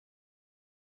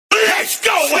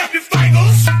happy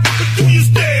fingers. Do you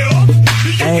still?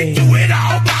 You can do it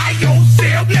all by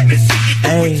yourself. Let me see you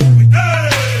do it.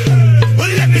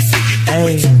 Let me see you do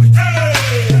it.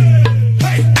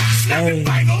 Hey, snappy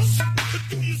fingers.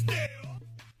 Do you still?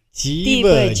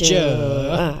 Tiba je.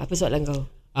 Apa soalan kau?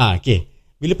 Okay.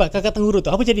 Bila Pak kakak tengah urut tu,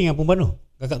 apa jadi dengan perempuan tu?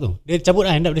 Kakak tu. Dia cabut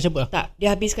lah, dia cabut lah. Tak,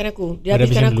 dia habiskan aku. Dia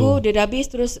dah habis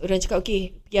terus orang cakap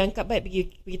okay, pergi angkat beg,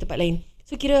 pergi tempat lain.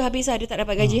 So kira habis lah, dia tak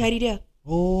dapat gaji hari dia.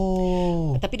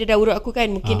 Tapi dia dah urut aku kan,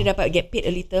 mungkin dia dapat get paid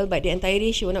a little, but the entire day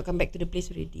she will not come back to the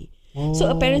place already. So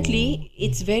apparently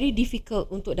it's very difficult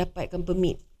untuk dapatkan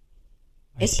permit,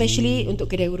 especially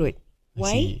untuk kedai urut.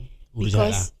 Why?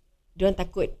 Because diorang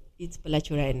takut it's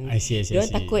pelacuran. Diorang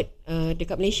takut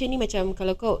dekat Malaysia ni macam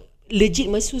kalau kau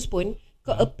legit mesus pun,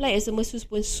 kau apply as a mesus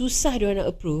pun susah diorang nak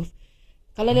approve.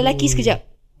 Kalau lelaki sekejap,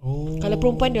 kalau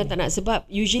perempuan diorang tak nak. Sebab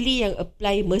usually yang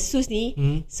apply mesus ni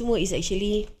semua is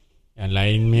actually yang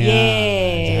lainnya.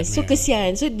 Yes. So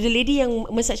kesian. So the lady yang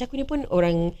massage aku ni pun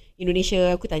orang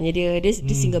Indonesia. Aku tanya dia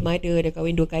single mother, dia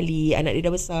kahwin 2 kali, anak dia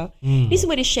dah besar. Ni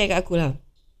semua dia share kat aku lah.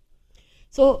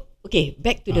 So okay,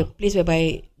 back to the place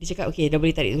whereby dia cakap okay, dah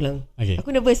boleh tarik tulang.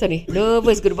 Aku nervous tau ni.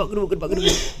 Nervous, gedebak.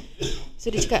 So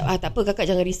dia cakap tak apa kakak,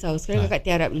 jangan risau. Sekarang kakak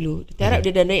tiarap dulu. Tiarap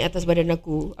dia dah naik atas badan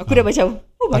aku. Aku dah macam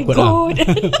oh my takut god.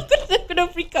 Aku dah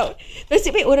freak out.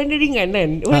 Nasib baik orang dia ringan kan.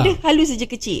 Orang dia halus saja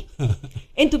kecil.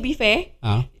 And to be fair,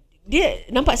 dia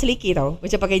nampak selekeh tau.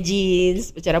 Macam pakai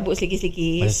jeans, macam rambut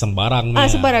selekeh-selekeh. Macam sembarang ni.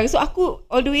 Sembarang. So aku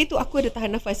all the way tu aku ada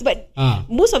tahan nafas. Sebab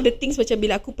most of the things macam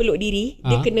bila aku peluk diri,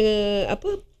 dia kena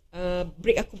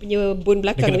break aku punya bone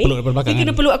belakang ni. Dia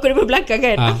kena peluk aku daripada belakang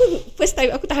kan. Aku first time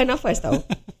aku tahan nafas tau.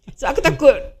 So aku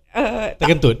takut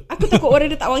terkentut. Aku takut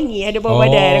orang dia tak wangi ada bawah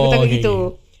badan. Aku takut gitu.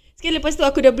 Sekali lepas tu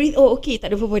aku dah breathe, okay,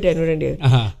 tak ada bawah badan orang dia.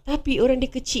 Tapi orang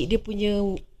dia kecil, dia punya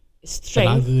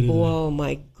strength, oh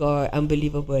my god,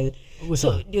 unbelievable.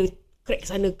 So dia crack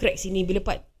sana crack sini. Bila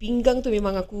part pinggang tu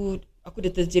memang aku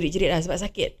dah terjerit-jerit lah sebab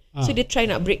sakit. So dia try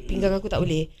nak break pinggang aku, tak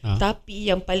boleh. Tapi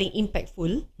yang paling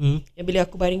impactful, yang bila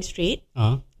aku baring straight,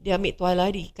 dia ambil tuala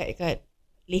diikat kat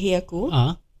leher aku.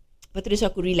 Lepas tu dia suruh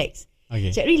aku relax.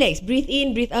 Cakap relax, breathe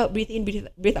in, breathe out, breathe in,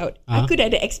 breathe out. Aku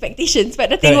dah ada expectation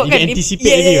sebab dah tengok kan.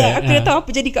 Aku dah tahu apa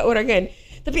jadi kat orang kan.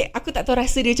 Tapi aku tak tahu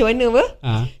rasa dia macam mana apa.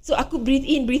 So aku breathe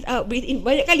in, breathe out, breathe in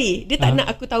banyak kali. Dia tak nak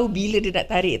aku tahu bila dia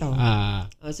nak tarik tau.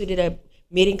 So dia dah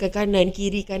miringkan kanan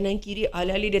kiri,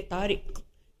 alih-alih dia tarik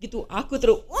gitu. Aku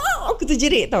terus aku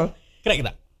terjerit tau. Crack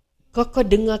tak? Kau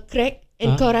dengar crack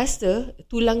and kau rasa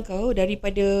tulang kau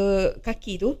daripada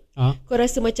kaki tu, kau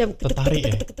rasa macam tertarik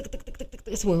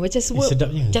semua macam semua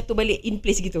jatuh balik in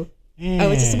place gitu.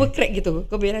 Macam semua crack gitu.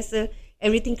 Kau boleh rasa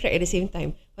everything crack at the same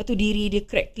time. Lepas tu diri dia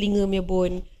crack telinga punya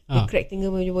bone, dia crack telinga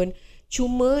punya bone.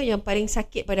 Cuma yang paling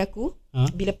sakit pada aku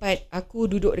bila aku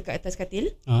duduk dekat atas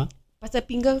katil, pasal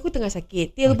pinggang aku tengah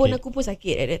sakit, tailbone aku pun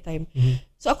sakit at that time.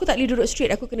 So aku tak boleh duduk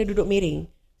straight, aku kena duduk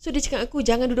miring. So dia cakap aku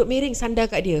jangan duduk miring,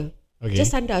 sandar kat dia.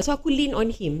 Just sandar. So aku lean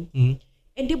on him.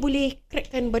 And dia boleh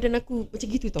crackkan badan aku macam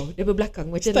gitu tau, daripada belakang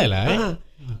macam style lah.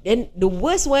 Then the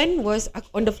worst one was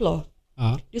on the floor.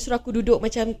 Dia suruh aku duduk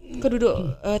macam kau duduk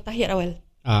tahiyat awal.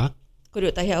 Kau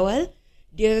duduk tahiyat awal,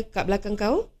 dia kat belakang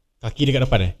kau, kaki dia kat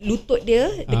depan lutut dia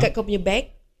dekat kau punya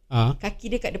back,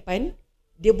 kaki dia kat depan.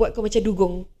 Dia buat kau macam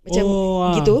dugong, macam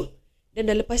gitu. Dan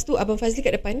dah lepas tu Abang Fazli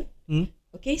kat depan.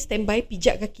 Okay, stand by,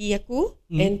 pijak kaki aku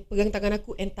and pegang tangan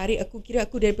aku and tarik aku. Kira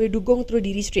aku daripada dugong terus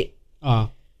diri straight.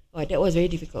 That was very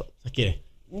difficult. Sakit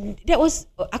That was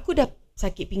aku dah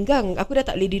sakit pinggang. Aku dah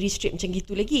tak boleh diri straight macam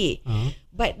gitu lagi.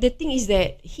 But the thing is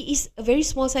that he is a very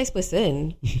small size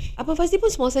person. Abang Fazli pun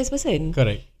small size person.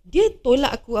 Correct. Dia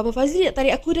tolak aku. Abang Fazli nak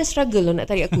tarik aku dah struggle nak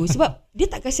tarik aku. Sebab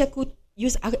dia tak kasi aku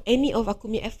use any of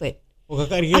aku punya effort.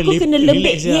 Kakak aku kena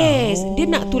lembik. Yes. Dia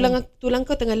nak tulang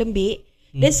kau tengah lembik.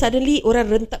 Then suddenly orang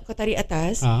rentak kau tarik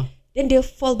atas. Then dia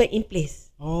fall back in place.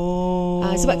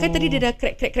 Sebab kan tadi dia dah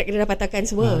crack dia dah patahkan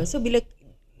semua. So bila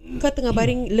kau tengah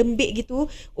baring lembik gitu,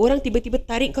 orang tiba-tiba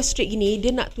tarik kau straight gini,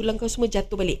 dia nak tulang kau semua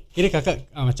jatuh balik. Kira kakak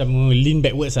macam lean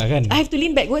backwards lah kan. I have to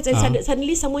lean backwards and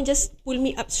suddenly someone just pull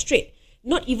me up straight.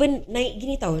 Not even naik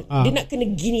gini tau. Dia nak kena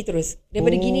gini terus.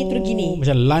 Daripada gini terus gini.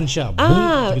 Macam lunge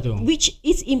lah. Which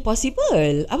is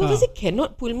impossible. Abang Fazli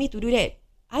cannot pull me to do that.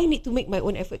 I need to make my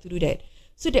own effort to do that.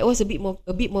 So that was a bit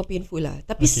more painful lah.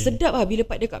 Tapi sedap lah bila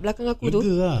part dia kat belakang aku tu.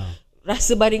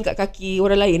 Rasa baring kat kaki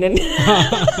orang lain kan.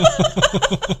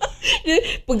 Dia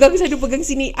pegang sana pegang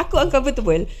sini. Aku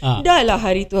uncomfortable. Dah lah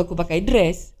hari tu aku pakai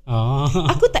dress.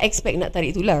 Aku tak expect nak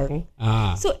tarik tulang.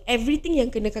 So everything yang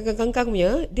kena kangkang-kangkang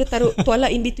punya, dia taruh tuala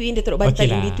in between, dia taruh bantal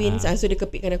in between. So dia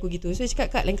kepitkan aku gitu. So dia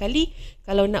cakap, Kak, lain kali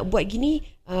kalau nak buat gini,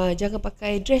 jangan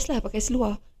pakai dress lah, pakai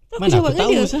seluar. Tu aku Mana jawab aku dengan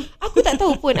tahu, dia. sah? Aku tak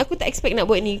tahu pun. Aku tak expect nak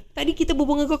buat ni. Tadi kita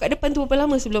berbual dengan kau kat depan tu berapa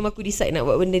lama sebelum aku decide nak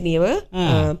buat benda ni apa.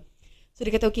 So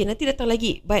dia kata okay, nanti datang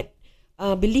lagi. But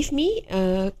believe me,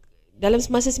 dalam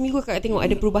masa seminggu kakak tengok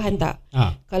ada perubahan tak.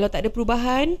 Kalau tak ada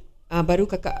perubahan, baru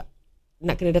kakak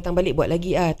nak kena datang balik buat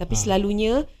lagi. Tapi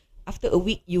selalunya after a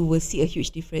week you will see a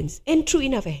huge difference. And true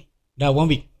enough Dah 1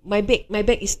 week. My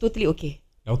back is totally okay.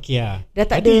 Dah okay lah. Dah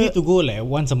tak Tapi ada. you need to go like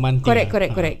once a month.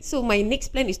 Correct. So my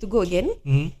next plan is to go again.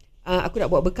 Aku nak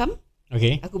buat bekam.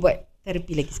 Okay. Aku buat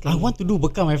terapi lagi sekali. I want to do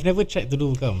bekam. I've never tried to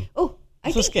do bekam. Oh, I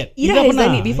so think scared. Ira has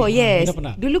done it before. Yes. Ira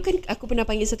pernah. Dulu kan aku pernah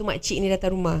panggil satu makcik ni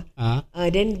datang rumah.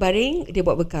 Then baring dia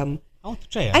buat bekam. I want to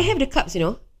try. I have the cups, you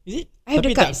know. Is it? I have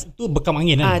Tapi the cups. tu bekam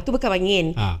angin kan? Tu bekam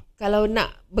angin. Kalau nak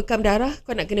bekam darah,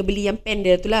 kau nak kena beli yang pen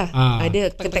dia tu lah.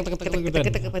 Dia ketek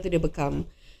lepas tu dia bekam.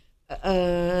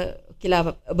 Okay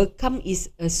lah, bekam is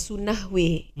a sunnah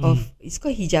way of, it's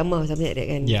called hijamah something like that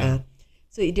kan.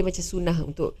 So dia macam sunnah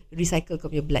untuk recycle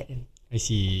kau punya blood kan. I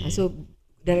see. So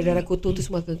darah-darah kotor tu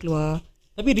semua akan keluar.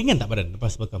 Tapi ringan tak badan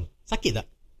lepas bekam? Sakit tak?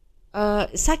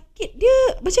 Sakit dia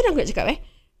macam mana aku nak cakap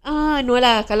no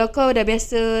lah. Kalau kau dah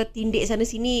biasa tindik sana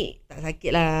sini, tak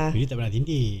sakit lah. Dia tak pernah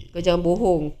tindik. Kau jangan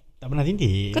bohong. Tak pernah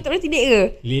tindik. Kau tak pernah tindik ke?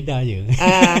 Lidah je.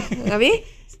 Habis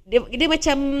dia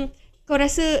macam kau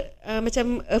rasa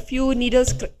macam a few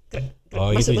needles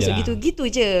masuk gitu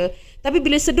je. Tapi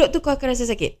bila sedut tu kau akan rasa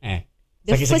sakit.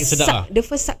 Sakit-sakit sedap lah.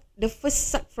 The first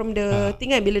suck from the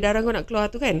thing kan, bila darah kau nak keluar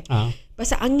tu kan.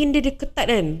 Pasal angin dia ketat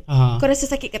kan. Kau rasa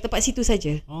sakit kat tempat situ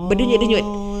saja. Berdenyut-denyut.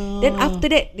 Then after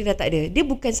that dia dah tak ada. Dia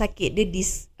bukan sakit, dia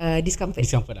discomfort.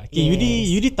 Discomfort lah. Okay,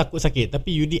 you takut sakit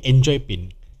tapi you enjoy pain.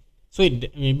 So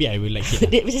maybe I will like it.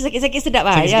 Dia macam sakit-sakit sedap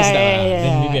lah. Sakit-sakit sedap lah.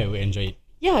 Then maybe I will enjoy it.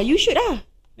 Yeah, you should lah.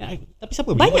 Tapi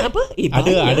siapa banyak apa?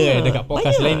 Ada dekat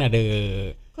podcast lain ada.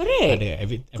 Correct. Ada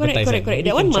advertising. Correct.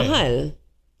 That one mahal.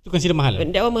 Tu consider mahal.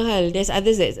 That one mahal. There's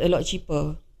others that's a lot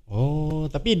cheaper.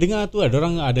 Oh, tapi dengar tu ada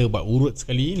orang ada buat urut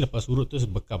sekali, lepas urut tu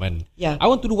bekam kan. Yeah.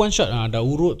 I want to do one shot dah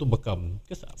urut tu bekam.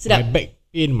 My back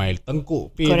pain, my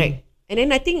tengkuk pain. Correct. And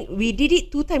then I think we did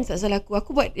it 2 times tak salah aku.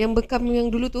 Aku buat yang bekam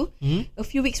yang dulu tu. A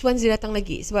few weeks once dia datang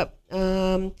lagi sebab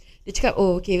dia cakap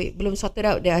okay, belum sorted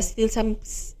out. There are still some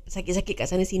sakit-sakit kat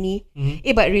sana sini.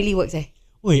 But really works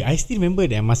Oi, I still remember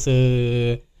that masa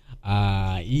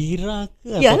Ira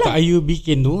ke atau Kak Ayu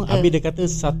bikin tu, habis dia kata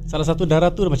salah satu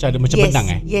darah tu macam ada macam benang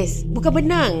Yes, bukan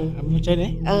benang. Macam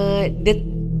ni the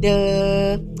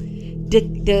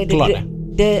clot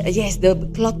the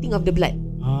clotting of the blood.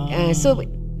 So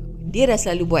dia dah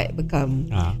selalu buat bekam.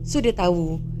 So dia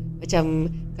tahu macam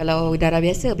kalau darah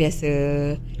biasa.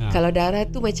 Kalau darah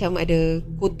tu macam ada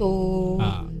kotor,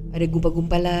 ada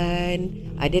gumpal-gumpalan,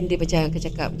 then dia macam akan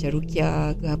cakap macam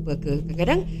ruqyah ke apa ke.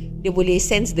 Kadang-kadang dia boleh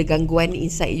sense the gangguan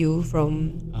inside you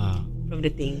from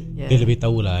the thing. Dia lebih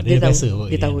tahulah. Dia biasa.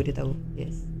 Dia tahu.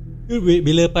 Yes.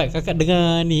 Bila kakak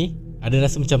dengar ni, ada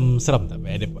rasa macam seram tak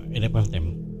at that point of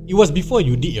time? It was before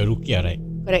you did your ruqyah, right?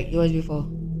 Correct, it was before.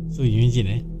 So you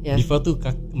imagine before tu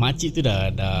makcik tu dah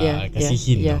kasih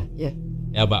hint tau.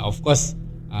 Yeah, but of course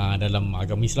dalam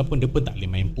agama Islam pun dia pun tak boleh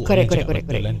main puk. Correct.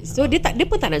 So dia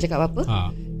pun tak nak cakap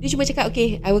apa-apa. Dia cuma cakap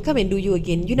okay, I will come and do you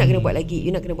again. You nak kena buat lagi.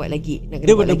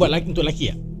 Dia buat lagi untuk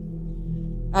lelaki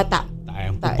tak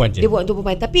yang perempuan je. Dia buat untuk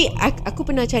perempuan. Tapi aku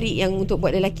pernah cari yang untuk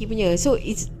buat lelaki punya. So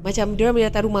it's macam diorang boleh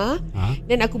datang rumah,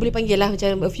 then aku boleh panggil lah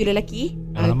macam a few lelaki,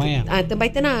 turn by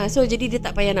turn lah. So jadi dia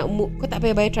tak payah kau tak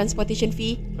payah bayar transportation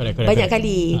fee banyak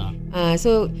kali.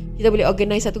 So kita boleh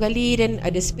organize satu kali, then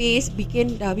ada space,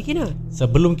 bikin lah.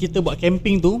 Sebelum kita buat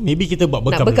camping tu, maybe kita buat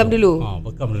bekam dulu.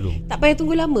 Bekam dulu. Tak payah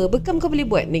tunggu lama. Bekam kau boleh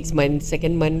buat next month,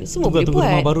 second month, semua boleh buat. Tunggu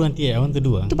rumah baru nanti I want to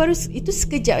do. Itu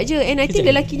sekejap je. And I think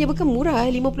lelakinya bekam murah,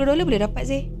 $50 boleh dapat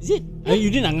sih. Is it? You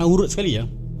dia nak urut sekali ya?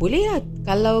 Boleh lah.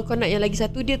 Kalau kau nak yang lagi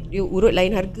satu, dia urut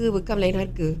lain harga, bekam lain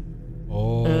harga.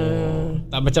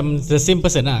 Tak macam the same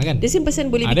person lah kan? The same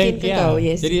person boleh bikin ke kau.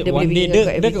 Yes. Jadi dia one day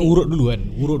dia akan urut dulu kan?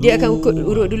 Dia akan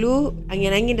urut dulu.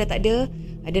 Angin-angin dah tak ada,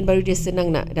 dan baru dia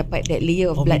senang nak dapat that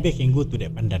layer of blood. Maybe I can go to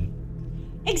that pandan.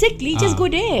 Exactly. Just go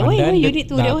there. Why you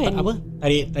need to that one?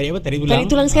 Tarik tulang. Tarik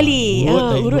tulang sekali.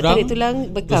 Urut tarik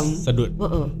tulang, bekam. Sedut.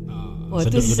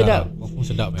 Tu sedap.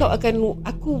 Kau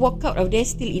aku walk out of there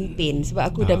still in pain sebab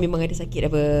aku dah memang ada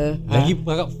sakit apa. Lagi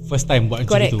first time buat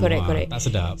macam tu. Correct. Tak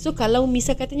sedap. So kalau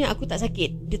misal katanya aku tak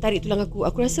sakit, dia tarik tulang aku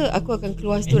rasa aku akan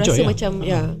keluar situ rasa macam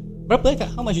Berapa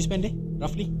Kak? How much you spend there?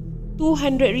 Roughly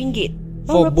RM200.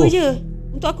 For berapa both? je?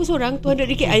 Untuk aku seorang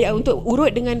RM200 untuk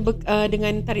urut dengan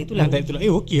tarik tulang. Tarik tulang.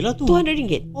 Okey lah tu.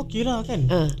 RM200. Okey lah kan.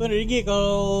 RM200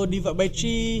 kalau divide by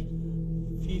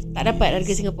 3 tak dapat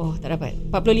harga Singapore. Tak dapat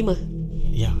 45.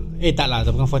 Ya. Tak lah,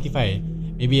 bukan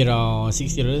 45. maybe around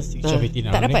 $60,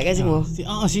 $60 tak dapat kat semua.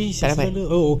 $60.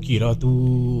 Oh, okey lah tu.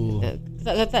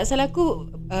 Tak salah aku,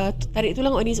 tarik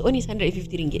tulang only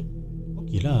RM150.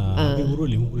 Okey lah. Lebih urut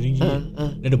RM50.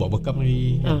 Dia ada buat bekam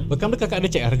lagi. Bekam dia kakak ada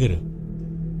check harga dia?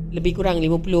 Lebih kurang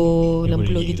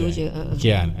 50-60 gitu je.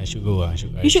 Okay lah, I should go lah.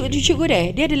 You should go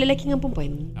there. Dia ada lelaki dengan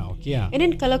perempuan. Okay lah. And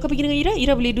then kalau kau pergi dengan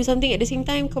Ira boleh do something at the same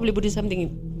time. Kau boleh do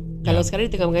something. Kalau sekarang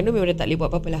dia tengah mengandung, memang dia tak boleh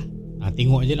buat apa-apa lah.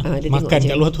 Tengok je lah. Makan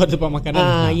kat luar tu ada tempat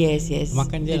makanan. Yes.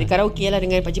 Makan je lah. Karaoke lah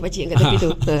dengan pakcik-pakcik yang kat tepi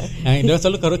tu. Dia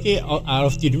selalu karaoke out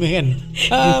of tune kan.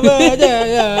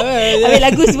 Ambil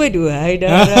lagu semua dua.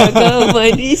 Darah kau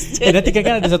manis. Nanti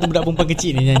kan ada satu budak perempuan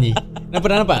kecil ni nyanyi.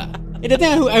 Nampak?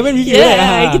 Datang I went with you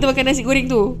kita makan nasi goreng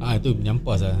tu. Itu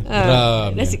menyampas lah.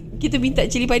 Geram kita minta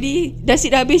cili padi.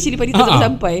 Nasi dah habis, cili padi tak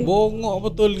sampai. Bongok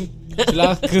betul.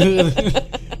 Celaka.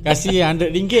 Kasih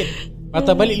RM100,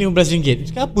 patah balik RM15.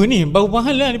 Cakap apa ni? Bau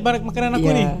mahal lah makanan aku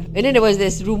ni. And then there was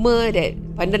this rumour that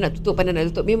Pandan nak tutup.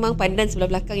 Memang Pandan sebelah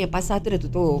belakang yang pasar tu dah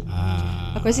tutup.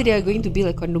 Aku rasa they are going to build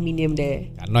a condominium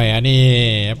there. Kak Noi lah ni.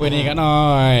 Apa ni Kak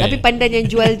Noi? Tapi Pandan yang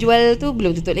jual-jual tu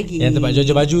belum tutup lagi. Yang tempat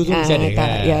jual-jual baju tu mesti ada kan?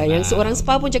 Yang seorang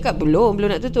spa pun cakap belum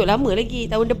nak tutup. Lama lagi,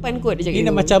 tahun depan kot dia cakap.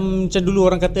 Ini dah macam dulu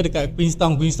orang kata dekat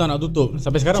Queenstown nak tutup.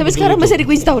 Sampai sekarang masih ada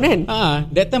Queenstown kan?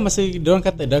 That time masa diorang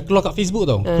kata dah keluar kat Facebook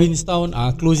tau, Queenstown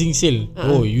closing sale.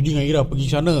 Yudi dengan Ira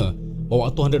pergi sana,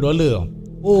 bawa $200.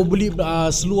 Beli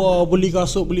seluar, beli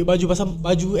kasut, beli baju. Pasal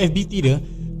baju FBT dia,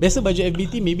 biasa baju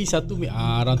FBT maybe satu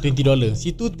around $20.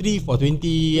 Situ 3 for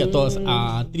 20 atau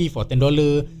 3 for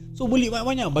 $10. So beli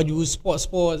banyak-banyak baju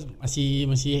sport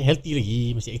masih healthy lagi,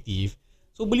 masih aktif.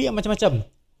 So beli macam-macam.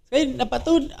 Saya dapat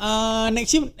tahu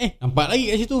next year nampak lagi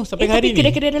kat situ sampai hari ni. Tapi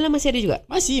kedai-kedai dalam masih ada juga?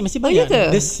 Masih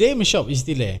banyak. The same shop is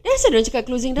still there. Dah sedang cakap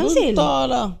closing down sale. Entah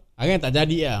lah. Akan tak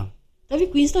jadi lah. Tapi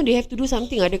Queenstown they have to do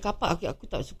something. Ada kapak. Aku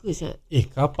tak suka sangat.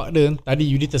 Kapak dia tadi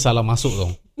Yudi tersalah masuk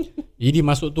tau. Yudi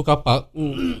masuk tu kapak.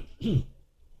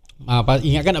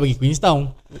 Ingatkan nak pergi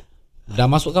Queenstown.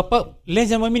 Dah masuk kapak, less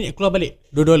than 1 minute keluar balik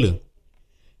 $2.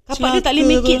 Kapak dia tak boleh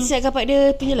make it. Kapak dia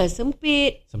punya lah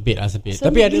sempit. Sempit.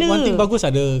 Tapi ada one thing bagus,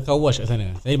 ada car wash kat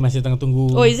sana. Saya masih tengah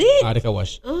tunggu. Oh, is it? Ada car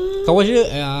wash. Car wash dia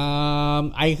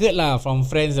I heard lah from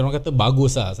friends, orang kata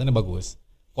bagus lah. Sana bagus.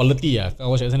 Quality lah.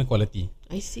 Car wash kat sana quality.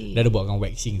 I see. Dah ada buatkan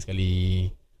waxing sekali.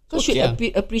 Kau should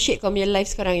appreciate kau punya life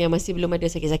sekarang yang masih belum ada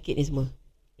sakit-sakit ni semua.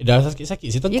 Dah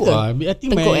sakit-sakit. Saya tengkuk lah. I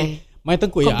think my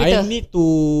tengkuk I need to,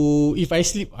 if I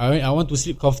sleep, I want to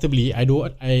sleep comfortably.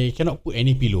 I cannot put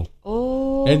any pillow.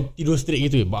 Dan tidur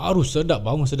straight gitu. Baru sedap,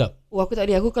 bangun sedap. Aku tak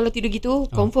boleh. Aku kalau tidur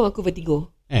gitu confirm aku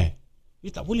vertigo.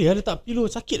 Dia tak boleh letak pillow,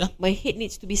 sakit lah. My head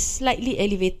needs to be slightly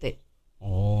elevated.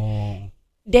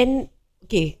 Then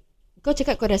kau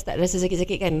cakap kau dah start rasa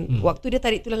sakit-sakit kan. Waktu dia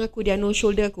tarik tulang aku, dia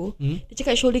shoulder aku, dia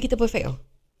cakap shoulder kita perfect tau.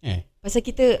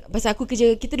 Pasal aku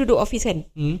kerja, kita duduk office kan.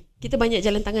 Kita banyak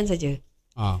jalan tangan saja.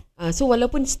 So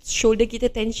walaupun shoulder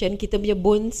kita tension, kita punya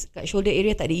bones kat shoulder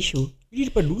area tak ada issue. Jadi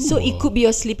daripada dulu. So it could be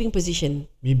your sleeping position.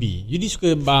 Maybe. Jadi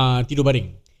suka tidur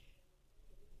baring.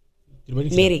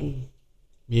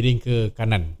 Miring ke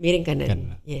kanan. Miring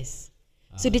kanan. Yes.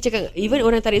 So dia cakap, even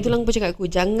orang tarik tulang pun cakap aku,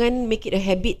 jangan make it a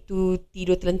habit to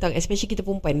tidur terlentang, especially kita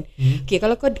perempuan.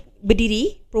 Kalau kau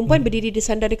berdiri, perempuan berdiri dia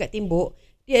sandar dekat tembok,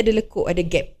 dia ada lekuk, ada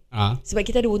gap. Sebab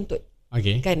kita ada buntut.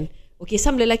 Kan?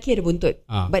 Some lelaki ada buntut.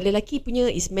 But lelaki punya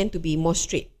is meant to be more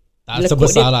straight. Tak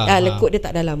sebesar lah. Lekuk dia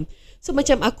tak dalam. So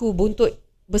macam aku buntut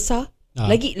besar,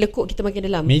 lagi lekuk kita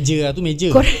makin dalam. Meja lah tu,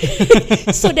 meja.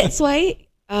 So that's why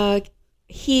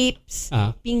hips,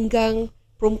 pinggang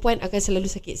perempuan akan selalu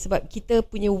sakit. Sebab kita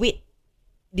punya weight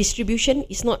distribution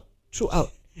is not throughout.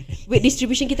 Weight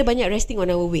distribution kita banyak resting on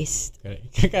our waist.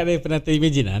 Kakak ada pernah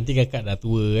terimagine nanti kakak dah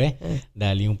tua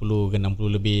dah 50 ke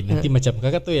 60 lebih. Nanti macam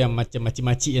kakak tu yang macam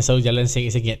makcik-makcik yang selalu jalan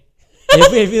sengit-sengit.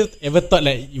 Have you ever thought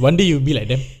like one day you be like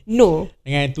them? No.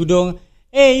 Dengan tudung,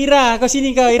 Ira, kau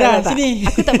sini kau, Ira, sini.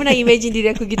 Aku tak pernah imagine diri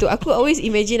aku gitu. Aku always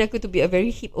imagine aku to be a very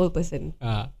hip old person.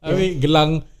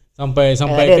 Gelang sampai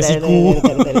ke siku.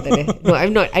 No,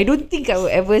 I'm not. I don't think I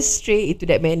will ever stray into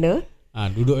that manner.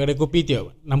 Duduk kedai kopi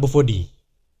tiap number 4D.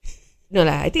 No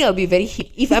lah, I think I'll be very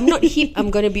hip. If I'm not hip,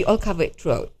 I'm gonna be all covered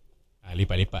throughout.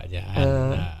 Lipat-lipat je.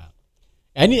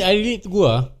 Ini I really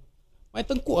tunggu my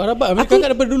tengkuk rabat.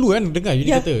 Kakak daripada dulu kan dengar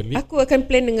Yudi kata. Aku akan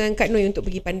plan dengan Kak Noi untuk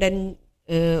pergi Pandan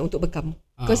untuk bekam.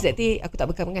 Because that day aku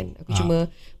tak bekam kan. Aku cuma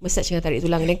massage dengan tarik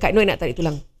tulang. Dan Kak Noi nak tarik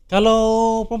tulang. Kalau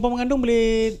perempuan mengandung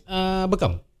boleh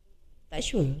bekam? Tak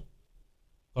sure.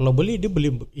 Kalau boleh, dia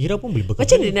boleh. Ira pun boleh bekam.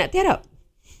 Macam dia nak tiarap?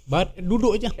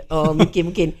 Duduk je.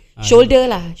 Mungkin. Shoulder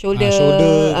lah. Shoulder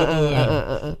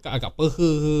kat peha.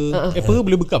 Peha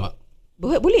boleh bekam tak?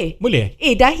 Boleh? Boleh?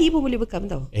 Dahi pun boleh bekam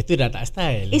tau. Itu dah tak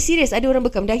style. Serius, ada orang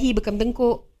bekam dahi, bekam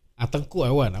tengkuk. Tengkuk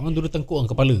awak. Abang dulu tengkuk orang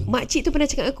kepala. Makcik tu pernah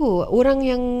cakap aku, orang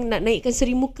yang nak naikkan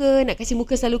seri muka, nak kasih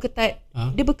muka selalu ketat,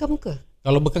 dia bekam muka.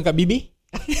 Kalau bekam kat bibir?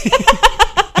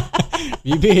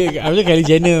 Bibir apa tu, Kylie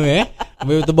Jenner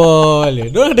bibir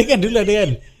tebal. Diorang ada kan, dulu ada kan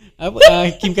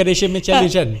Kim Kardashian punya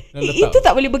challenge kan. Itu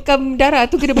tak boleh bekam darah,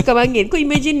 tu kena bekam angin. Kau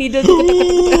imagine needle tu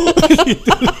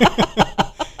ketak-ketak.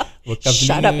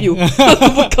 Shut up you.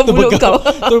 Bekam mulut kau.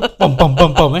 Tu pam.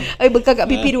 Bekam kat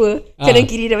pipi dua, kanan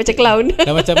kiri dah macam clown.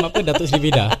 Dah macam apa, Datuk Sri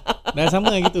Vida. Dah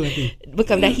sama gitu nanti.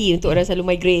 Bekam dahi untuk orang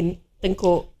selalu migraine,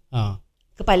 tengkuk,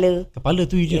 Kepala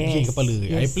tu you bikin kepala.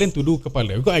 I plan to do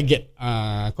kepala because I get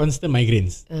constant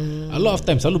migraines. A lot of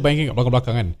times selalu bangking kat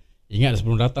belakang-belakang kan. Ingat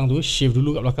sebelum datang tu shave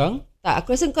dulu kat belakang. Tak,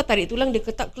 aku rasa kau tarik tulang, dia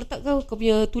ketak-ketak kau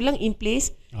punya tulang in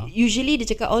place. Usually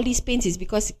dia cakap all these pains is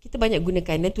because kita banyak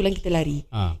gunakan dan tulang kita lari.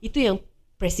 Itu yang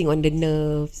pressing on the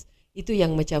nerves. Itu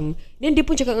yang macam, dan dia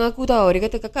pun cakap dengan aku tau. Dia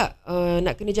kata, kakak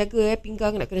nak kena jaga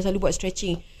pinggang, nak kena selalu buat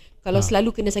stretching. Kalau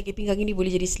selalu kena sakit pinggang ini, boleh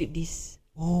jadi slip disc.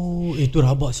 Oh, itu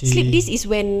rabak sih. Slip disc is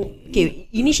when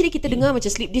initially kita dengar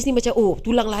macam slip disc ni macam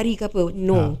tulang lari ke apa.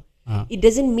 No. It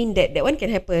doesn't mean that one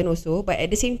can happen also. But at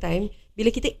the same time,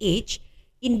 bila kita age,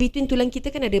 in between tulang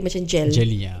kita kan ada macam gel.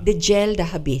 Jelly, The gel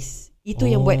dah habis. Itu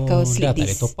yang buat kau slip disc. Dah tak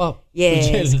boleh top up.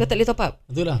 Yes, kau tak boleh top up.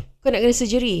 Betul lah. Kau nak kena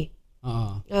surgery.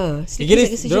 Slip disc nak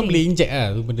kena surgery. Diorang boleh inject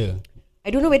tu benda. I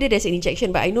don't know whether there's an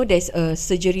injection, but I know there's a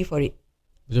surgery for it.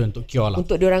 Betul, untuk cure lah.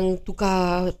 Untuk diorang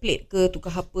tukar plate ke,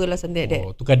 tukar apa lah, something like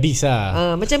that. Tukar disc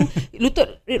lah. Macam lutut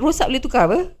rosak boleh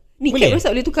tukar apa? Kneecap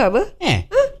rosak boleh tukar apa?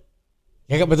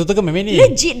 Cakap betul-betul ke memang ni?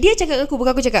 Legit, dia cakap dengan aku,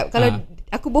 bukan aku cakap. Kalau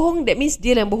aku bohong, that means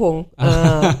dia yang bohong.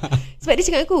 Sebab dia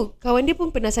cakap dengan aku, kawan dia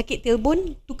pun pernah sakit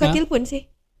tailbone, tukar tailbone sih.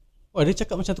 Dia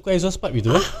cakap macam tukar exhaust pipe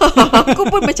gitu. Aku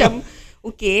pun macam,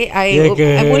 okay,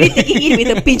 I'm only taking it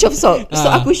with a pinch of salt.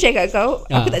 So aku share kat kau.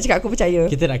 Aku tak cakap aku percaya.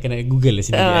 Kita nak kena Google lah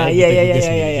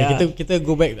sendiri. Kita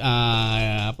go back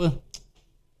apa?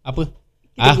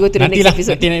 Kita go to the next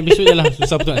episode. Nanti episode je lah.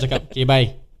 Susah betul nak cakap. Okay,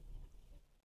 bye.